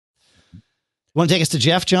Want to take us to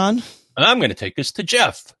Jeff, John? I'm going to take this to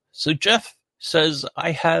Jeff. So Jeff says,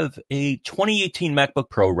 I have a 2018 MacBook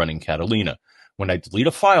Pro running Catalina. When I delete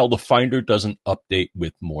a file, the Finder doesn't update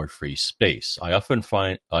with more free space. I often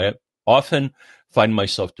find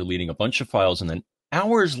myself deleting a bunch of files, and then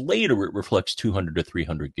hours later, it reflects 200 to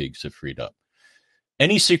 300 gigs have freed up.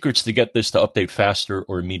 Any secrets to get this to update faster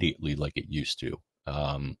or immediately like it used to?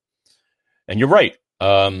 And you're right.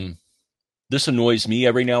 This annoys me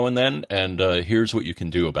every now and then, and here's what you can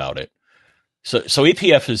do about it. So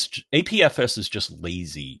APFS is just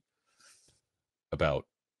lazy about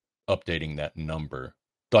updating that number.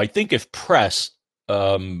 So I think if pressed,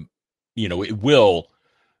 it will.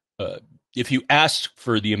 If you ask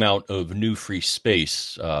for the amount of new free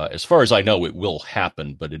space, as far as I know, it will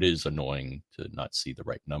happen, but it is annoying to not see the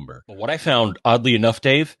right number. But what I found, oddly enough,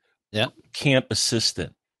 Dave, Camp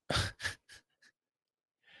Assistant.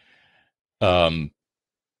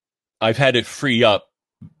 I've had it free up,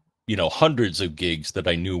 hundreds of gigs that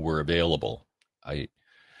I knew were available. I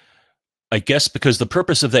guess because the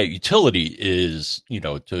purpose of that utility is,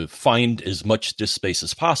 to find as much disk space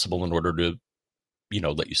as possible in order to,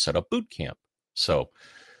 let you set up boot camp. So,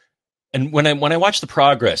 and when I watch the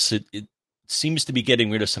progress, it seems to be getting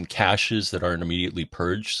rid of some caches that aren't immediately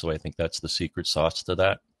purged. So I think that's the secret sauce to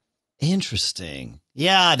that. Interesting.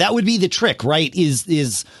 Yeah, that would be the trick, right?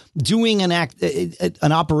 Is doing an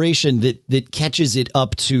operation that catches it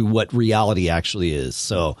up to what reality actually is.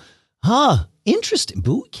 So, interesting.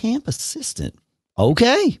 Boot camp assistant.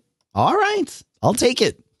 Okay. All right. I'll take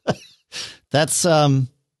it. That's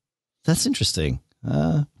interesting.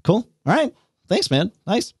 Cool. All right. Thanks, man.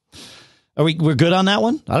 Nice. We're good on that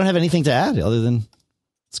one? I don't have anything to add other than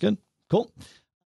it's good. Cool.